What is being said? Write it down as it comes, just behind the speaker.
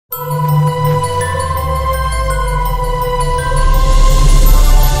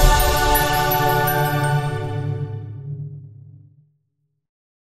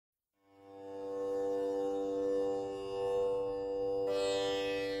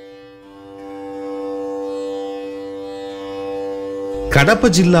కడప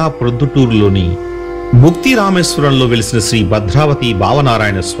జిల్లా ప్రొద్దుటూరులోని ముక్తి రామేశ్వరంలో వెలిసిన శ్రీ భద్రావతి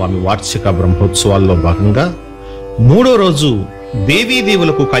భావనారాయణ స్వామి వార్షిక బ్రహ్మోత్సవాల్లో భాగంగా 3వ రోజు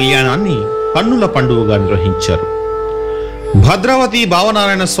దేవీదేవులకు కళ్యాణాన్ని కన్నుల పండుగగా నిర్వహించారు. భద్రావతి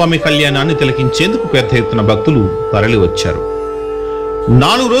భావనారాయణ స్వామి కళ్యాణాన్ని తిలకించేందుకు పెద్ద ఎత్తున భక్తులు తరలివచ్చారు.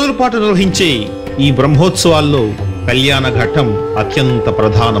 4 రోజుల పాటు నిర్వహించే ఈ బ్రహ్మోత్సవాల్లో కళ్యాణ ఘట్టం అత్యంత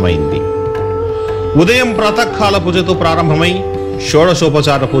ప్రధానమైంది. ఉదయం ప్రాతకాల పూజతో ప్రారంభమై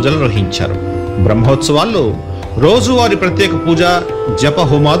షోడశోపచార పూజలు నిర్వహించారు. బ్రహ్మోత్సవాల్లో రోజువారి ప్రత్యేక పూజ, జప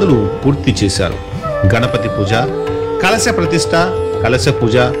హోమాదులు పూర్తి చేశారు. గణపతి పూజ, కలశ ప్రతిష్ఠ, కలశ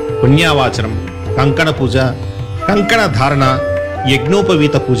పూజ, పుణ్యావాచనం, కంకణ పూజ, కంకణ ధారణ,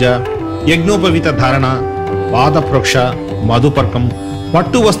 యజ్ఞోపవీత పూజ, యజ్ఞోపవీత ధారణ, పాదప్రోక్ష, మధుపర్కం,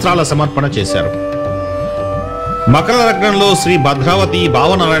 పట్టు వస్త్రాల సమర్పణ చేశారు. మకర లగ్నంలో శ్రీ భద్రావతి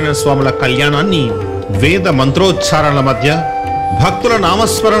భావనారాయణ స్వాముల కళ్యాణాన్ని వేద మంత్రోచ్చారణల మధ్య, భక్తుల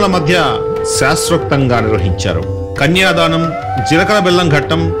నామస్మరణల మధ్య శాస్త్రోక్తంగా నిర్వహించారు. కన్యాదానం, జీలకర్ర బెల్లం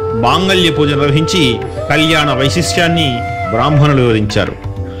ఘట్టం, మాంగళ్య పూజ నిర్వహించి కళ్యాణ వైశిష్ట్యాన్ని బ్రాహ్మణులు వివరించారు.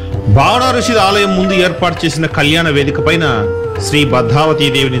 భావనారుషి ఆలయం ముందు ఏర్పాటు చేసిన కళ్యాణ వేదిక పైన శ్రీ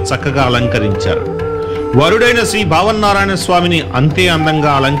భద్రావతీదేవిని చక్కగా అలంకరించారు. వరుడైన శ్రీ భావనారాయణ స్వామిని అంతే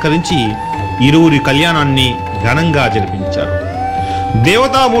అందంగా అలంకరించి ఇరువురి కళ్యాణాన్ని ఘనంగా జరిపించారు.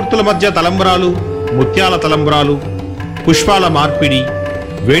 దేవతామూర్తుల మధ్య తలంబ్రాలు, ముత్యాల తలంబ్రాలు, పుష్పాల మార్పిడి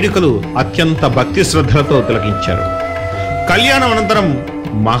వేడుకలు అత్యంత భక్తి శ్రద్ధలతో తిలకించారు. కళ్యాణం అనంతరం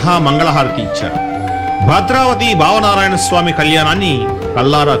మహామంగళహారతి ఇచ్చారు. భద్రావతి భావనారాయణ స్వామి కళ్యాణాన్ని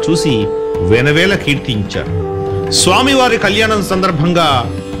కల్లారా చూసి వెనవేల కీర్తించారు. స్వామివారి కళ్యాణం సందర్భంగా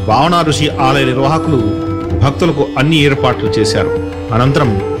భావనారుషి ఆలయ నిర్వాహకులు భక్తులకు అన్ని ఏర్పాట్లు చేశారు.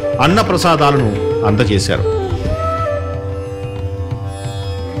 అనంతరం అన్న ప్రసాదాలను అందజేశారు.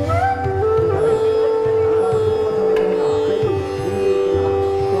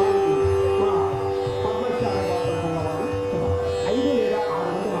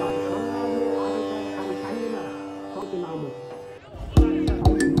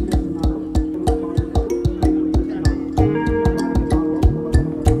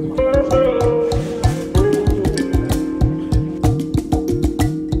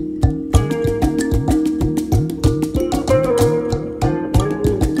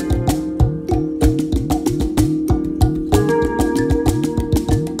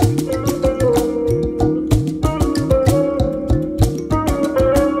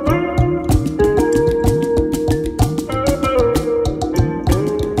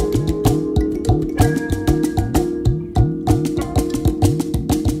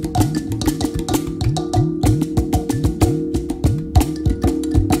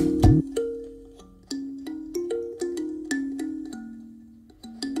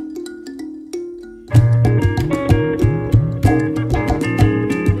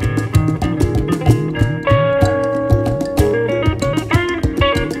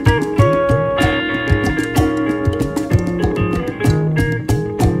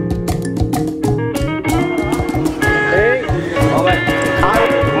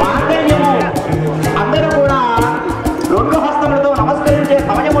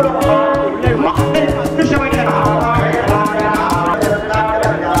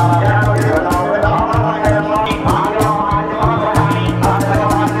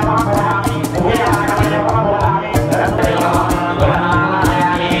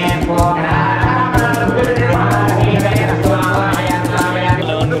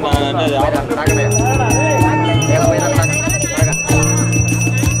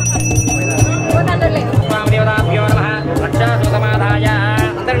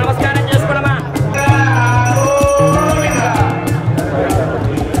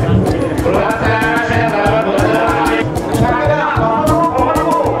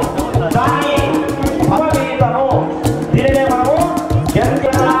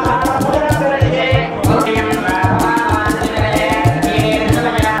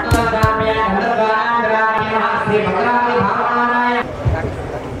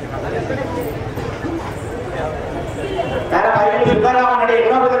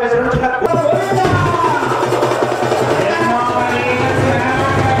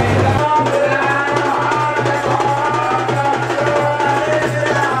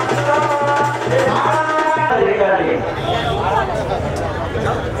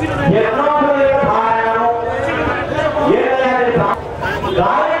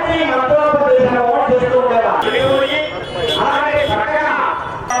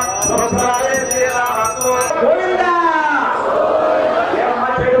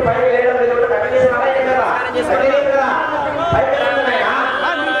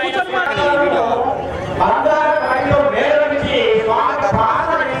 అందరూ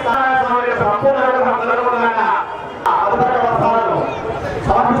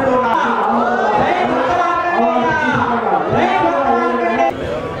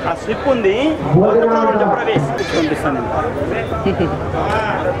స్లిప్ ఉంది పంపిస్తాను.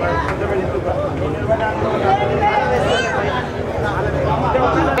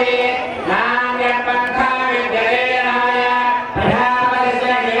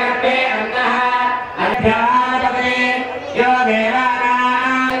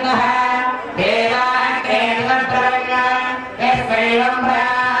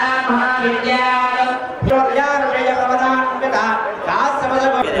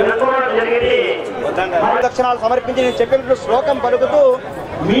 దక్షిణాలు సమర్పించి నేను చెప్పినట్లు శ్లోకం పలుకుతూ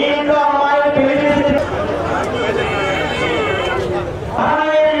మీ ఇంట్లో అమ్మాయిని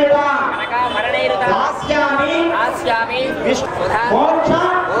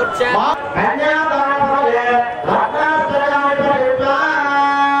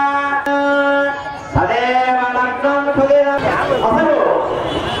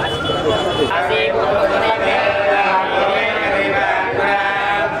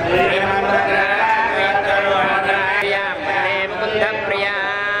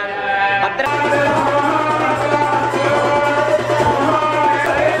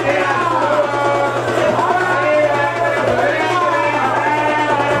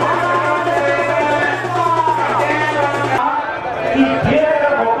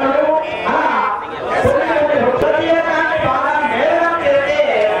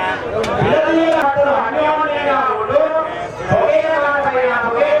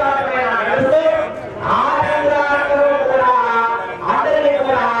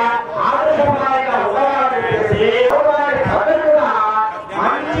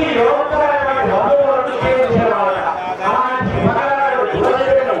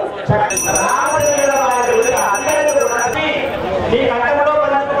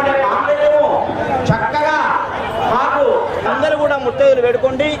ముత్తైదులు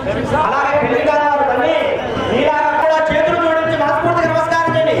వేడుకోండి. అలాగే పెళ్లి చేతులు జోడించి మనస్ఫూర్తిగా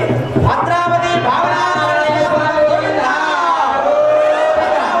నమస్కరించండి. భద్రావతి భావనారాయణ స్వామి గోవింద,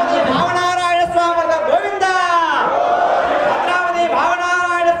 భద్రావతి భావనారాయణ స్వామి గోవింద.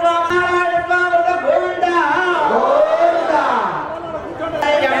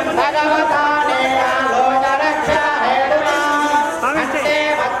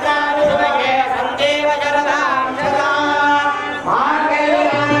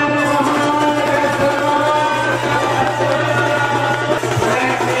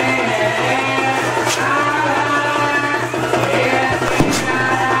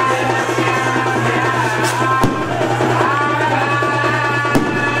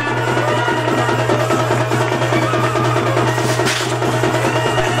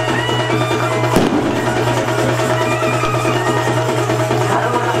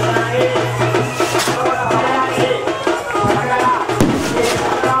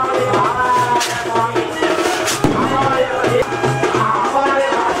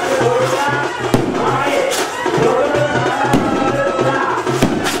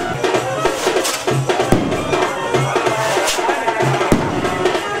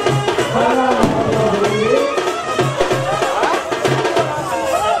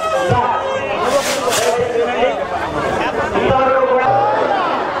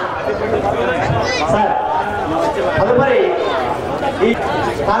 తదుపరి ఈ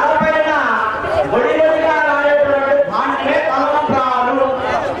తలపైన ఒడిగా రాయేటువంటి దాంట్లో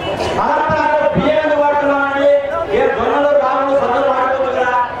తలంప్రాలు బియ్యం వాడుతున్నామండి. ఏ దొంగలు రాళ్ళు సొంతలు వాడుకోకుండా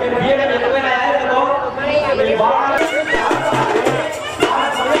బియ్యం ఎక్కువైనా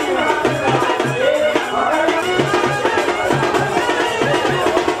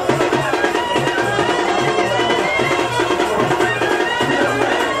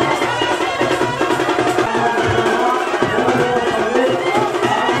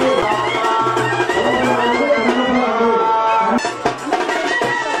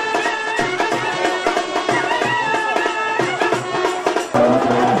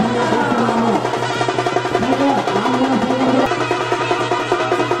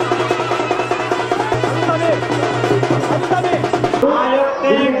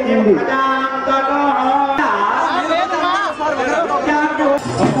Ayo,